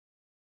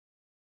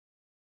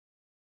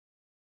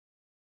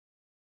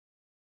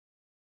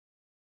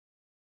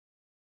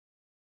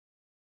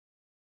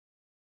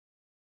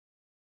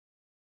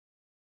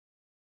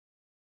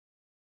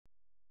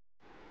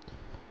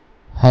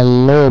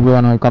Hello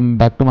everyone, welcome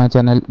back to my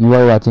channel. You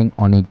are watching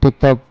on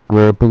TikTok,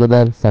 grow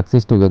together,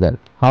 success together.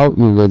 How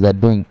you guys are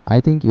doing?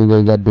 I think you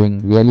guys are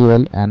doing really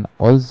well, and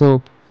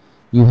also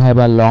you have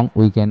a long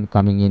weekend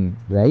coming in,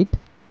 right?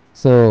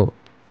 So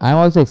I'm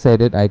also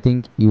excited. I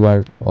think you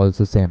are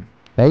also same,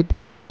 right?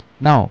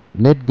 Now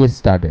let's get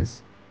started.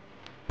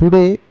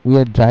 Today we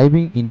are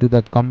diving into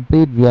the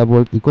complete Veeva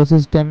Vault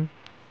ecosystem,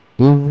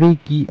 every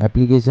key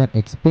application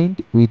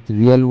explained with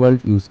real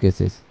world use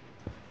cases.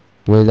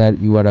 Whether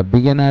you are a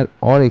beginner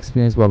or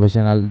experienced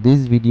professional,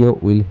 this video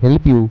will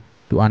help you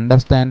to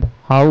understand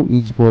how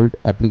each Vault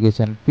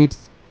application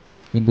fits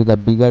into the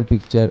bigger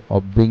picture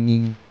of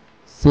bringing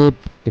safe,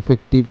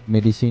 effective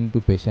medicine to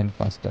patient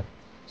faster.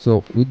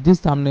 So with this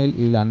thumbnail,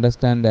 you will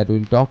understand that we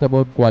will talk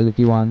about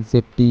quality one,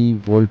 safety,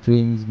 Vault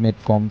streams,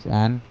 medcoms,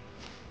 and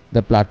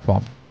the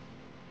platform.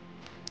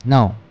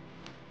 Now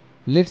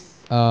let's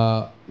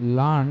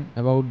learn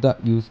about the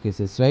use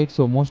cases, right?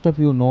 So most of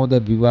you know the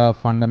Veeva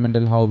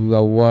fundamental, how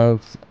Veeva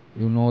works,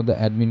 you know the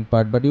admin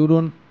part, but you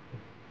don't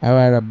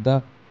aware of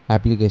the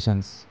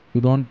applications,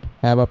 you don't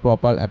have a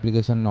proper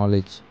application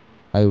knowledge,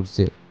 I would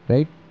say,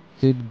 right?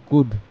 So it's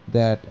good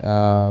that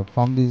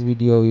from this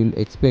video you'll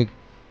expect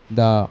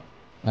the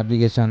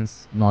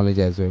applications knowledge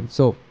as well.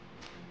 So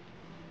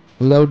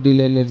without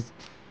delay, let's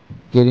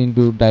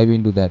dive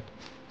into that.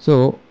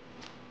 So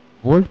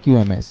Vault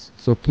QMS.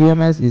 So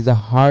QMS is the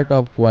heart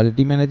of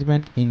quality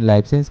management in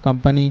life science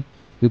company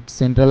with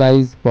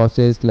centralized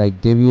process like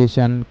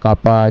deviation,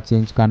 kappa,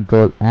 change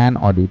control, and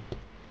audit.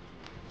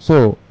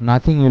 So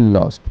nothing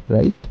will lost,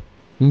 right?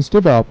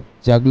 Instead of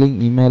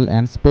juggling email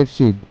and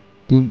spreadsheet,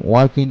 team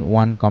work in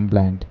one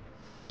compliant.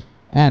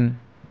 And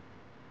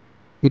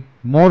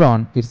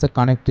it's a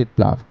connected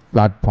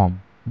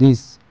platform.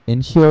 This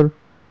ensure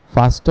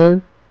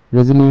faster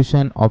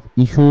resolution of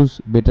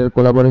issues, better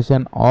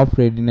collaboration of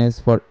readiness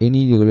for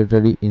any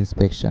regulatory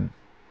inspection.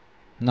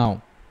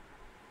 Now,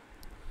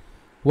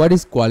 what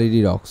is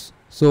Quality Docs?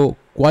 So,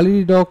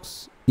 Quality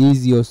Docs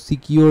is your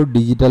secure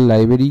digital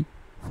library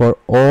for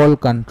all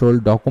control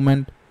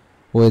document,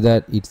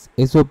 whether it's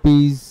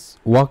SOPs,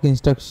 work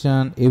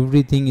instruction,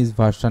 everything is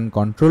version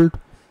controlled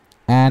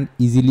and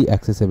easily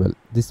accessible.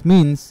 This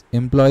means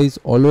employees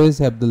always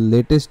have the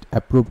latest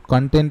approved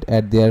content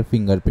at their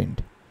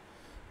fingerprint.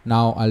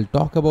 Now I'll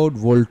talk about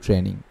Vault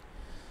training.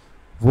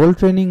 Vault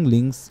training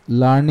links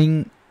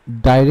learning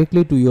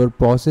directly to your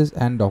process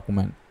and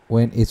document.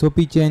 When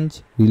SOP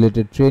change,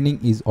 related training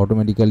is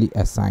automatically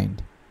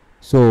assigned.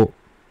 So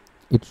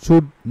it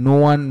should no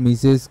one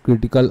misses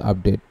critical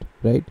update,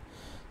 right?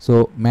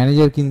 So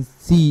manager can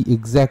see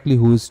exactly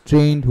who is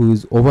trained, who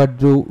is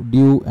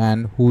overdue,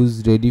 and who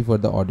is ready for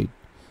the audit.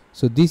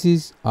 So this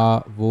is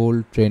a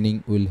Vault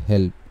training will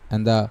help,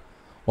 and the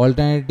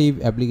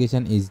alternative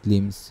application is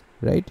LIMS,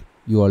 right?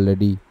 You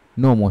already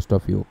know, most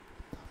of you.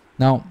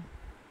 Now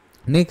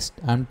next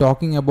I'm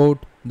talking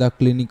about the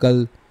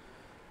clinical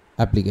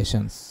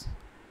applications.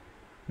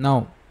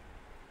 Now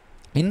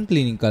in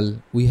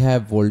clinical we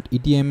have Vault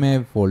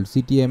eTMF, Vault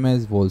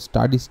CTMS, Vault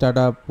Study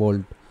Startup,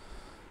 Vault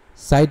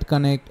Site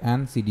Connect,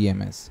 and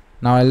CTMS.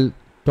 Now I'll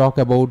talk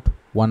about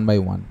one by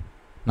one.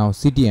 Now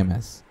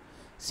CTMS.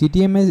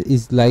 CTMS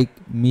is like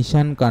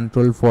mission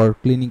control for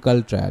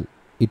clinical trial.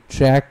 It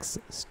tracks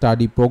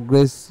study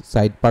progress,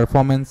 site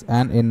performance,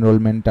 and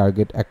enrollment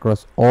target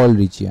across all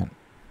regions.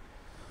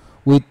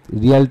 With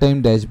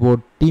real-time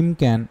dashboard, team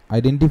can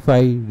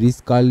identify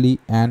risk early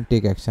and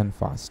take action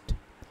fast.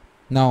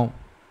 Now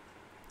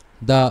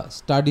the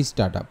study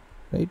startup,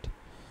 right?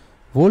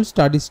 Vault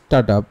Study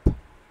Startup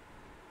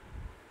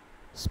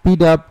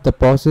speed up the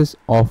process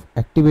of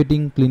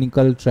activating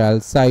clinical trial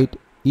site.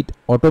 It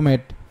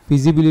automate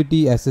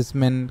feasibility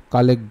assessment,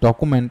 collect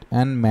document,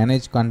 and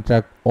manage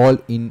contract all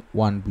in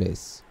one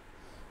place.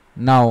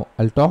 Now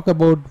I'll talk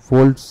about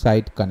Vault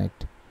Site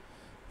Connect.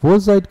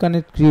 Vault Site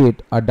Connect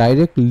create a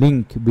direct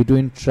link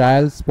between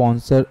trial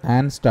sponsor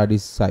and study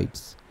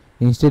sites.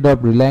 Instead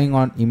of relying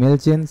on email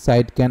chain,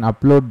 site can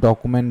upload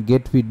document,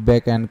 get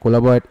feedback, and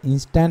collaborate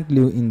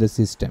instantly in the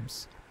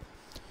systems.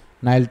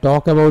 Now I'll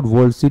talk about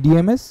Vault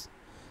CDMS.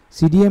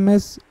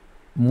 CDMS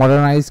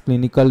modernize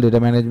clinical data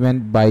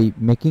management by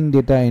making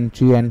data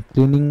entry and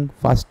cleaning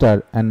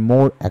faster and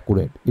more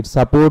accurate. It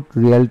supports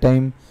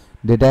real-time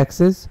data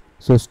access,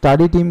 so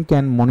study team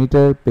can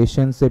monitor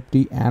patient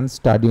safety and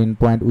study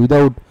endpoint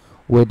without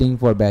waiting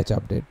for batch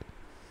update.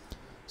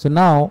 So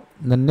now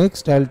the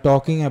next I'll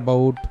talking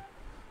about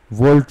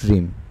Vault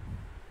RIM.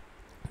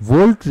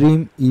 Vault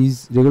RIM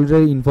is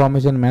regulatory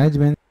information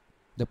management.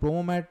 The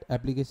Promomat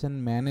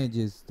application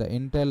manages the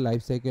entire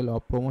life cycle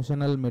of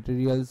promotional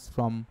materials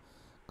from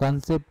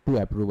concept to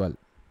approval.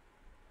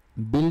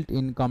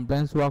 Built-in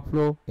compliance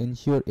workflow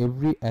ensure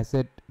every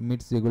asset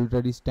meets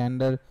regulatory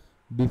standard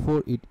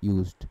before it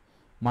used.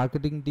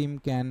 Marketing team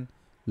can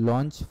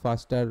launch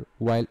faster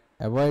while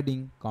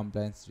avoiding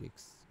compliance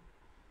risks.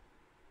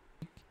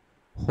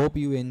 Hope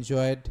you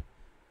enjoyed.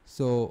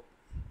 So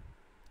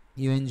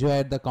you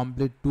enjoyed the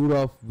complete tour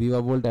of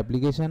Veeva Vault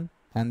application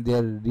and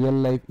their real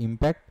life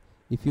impact.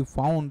 If you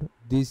found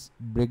this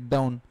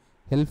breakdown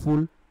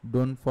helpful,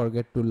 don't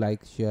forget to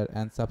like, share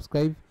and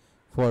subscribe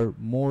for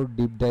more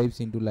deep dives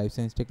into life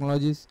science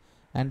technologies,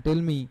 and tell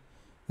me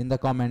in the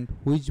comment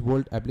which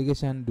Vault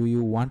application do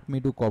you want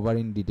me to cover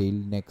in detail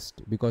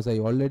next, because I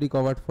already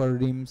covered for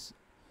RIMS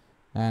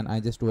and I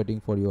just waiting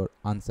for your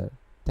answer.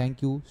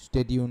 Thank you,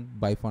 stay tuned,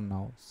 bye for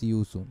now, see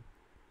you soon.